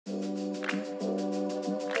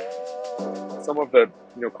some of the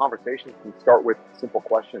conversations can start with simple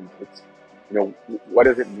questions. It's what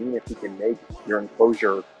does it mean if you can make your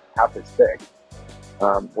enclosure half as thick?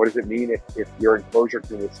 What does it mean if your enclosure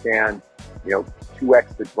can withstand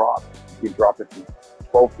 2x the drop? You can drop it to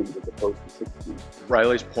 12 feet as opposed to 6 feet.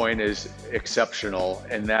 Riley's point is exceptional,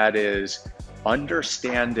 and that is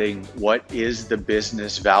understanding what is the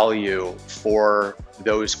business value for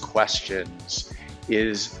those questions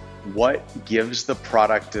is what gives the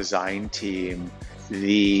product design team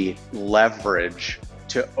the leverage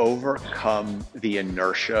to overcome the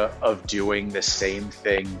inertia of doing the same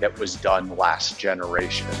thing that was done last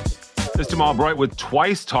generation. This is Tim Albright with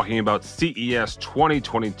Twice talking about CES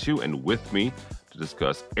 2022, and with me to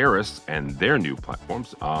discuss ARRIS and their new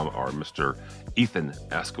platforms are Mr. Ethan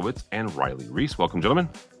Askowitz and Riley Reese. Welcome, gentlemen.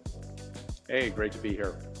 Hey, great to be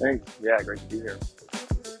here. Thanks. Yeah, great to be here.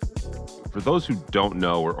 For those who don't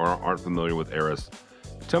know or aren't familiar with ARRIS,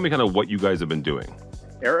 tell me kind of what you guys have been doing.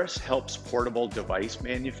 ARRIS helps portable device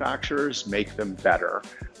manufacturers make them better.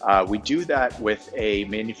 We do that with a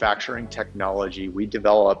manufacturing technology we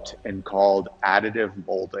developed and called additive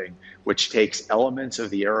molding, which takes elements of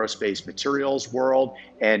the aerospace materials world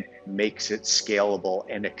and makes it scalable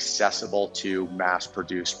and accessible to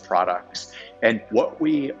mass-produced products. And what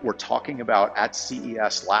we were talking about at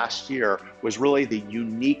CES last year was really the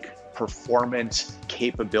unique performance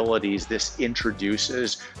capabilities this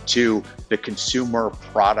introduces to the consumer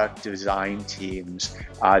product design teams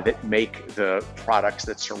that make the products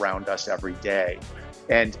that surround us every day.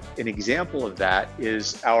 And an example of that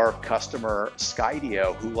is our customer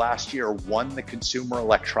Skydio, who last year won the Consumer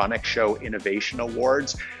Electronics Show Innovation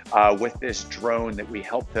Awards with this drone that we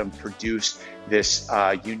helped them produce this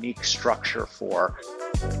unique structure for.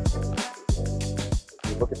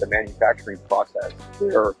 You look at the manufacturing process,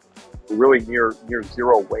 they're really near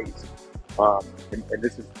zero waste, and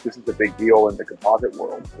this is a big deal in the composite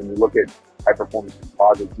world. When you look at high performance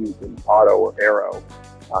composites used in auto or aero,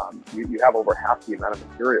 you have over half the amount of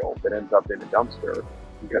material that ends up in a dumpster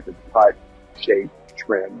because it's cut, shaped,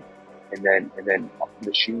 trimmed, and then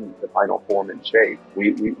machined to final form and shape.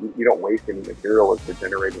 We don't waste any material as we're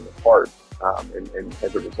generating the part, and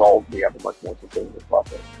as a result, we have a much more sustainable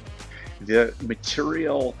process. The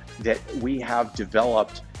material that we have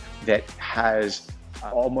developed that has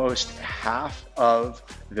almost half of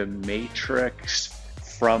the matrix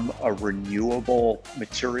from a renewable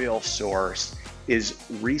material source is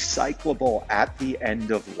recyclable at the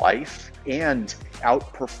end of life and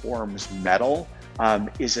outperforms metal,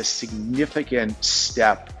 is a significant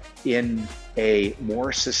step in a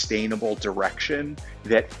more sustainable direction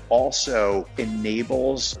that also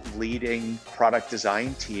enables leading product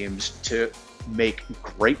design teams to make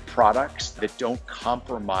great products that don't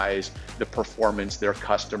compromise the performance their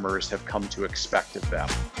customers have come to expect of them.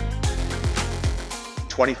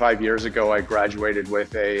 25 years ago, I graduated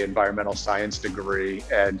with an environmental science degree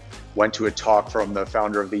and went to a talk from the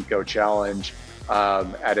founder of the Eco Challenge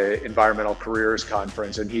at an environmental careers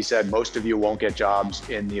conference. And he said, most of you won't get jobs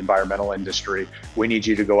in the environmental industry. We need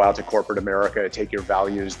you to go out to corporate America, take your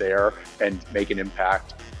values there and make an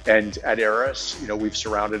impact. And at ARRIS, we've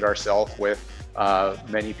surrounded ourselves with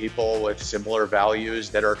many people with similar values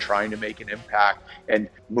that are trying to make an impact and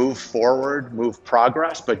move forward, move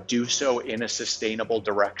progress, but do so in a sustainable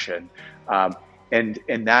direction. And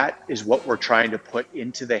that is what we're trying to put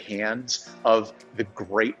into the hands of the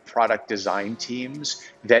great product design teams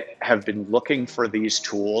that have been looking for these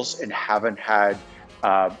tools and haven't had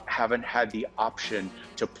the option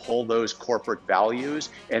to pull those corporate values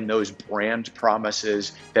and those brand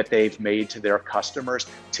promises that they've made to their customers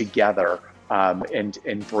together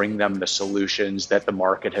and bring them the solutions that the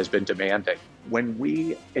market has been demanding. When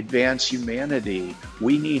we advance humanity,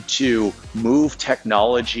 we need to move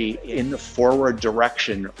technology in the forward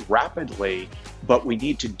direction rapidly, but we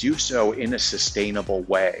need to do so in a sustainable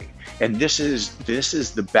way. And this is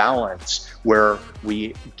the balance where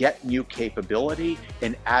we get new capability,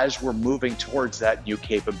 and as we're moving towards that new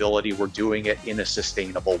capability, we're doing it in a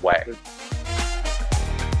sustainable way.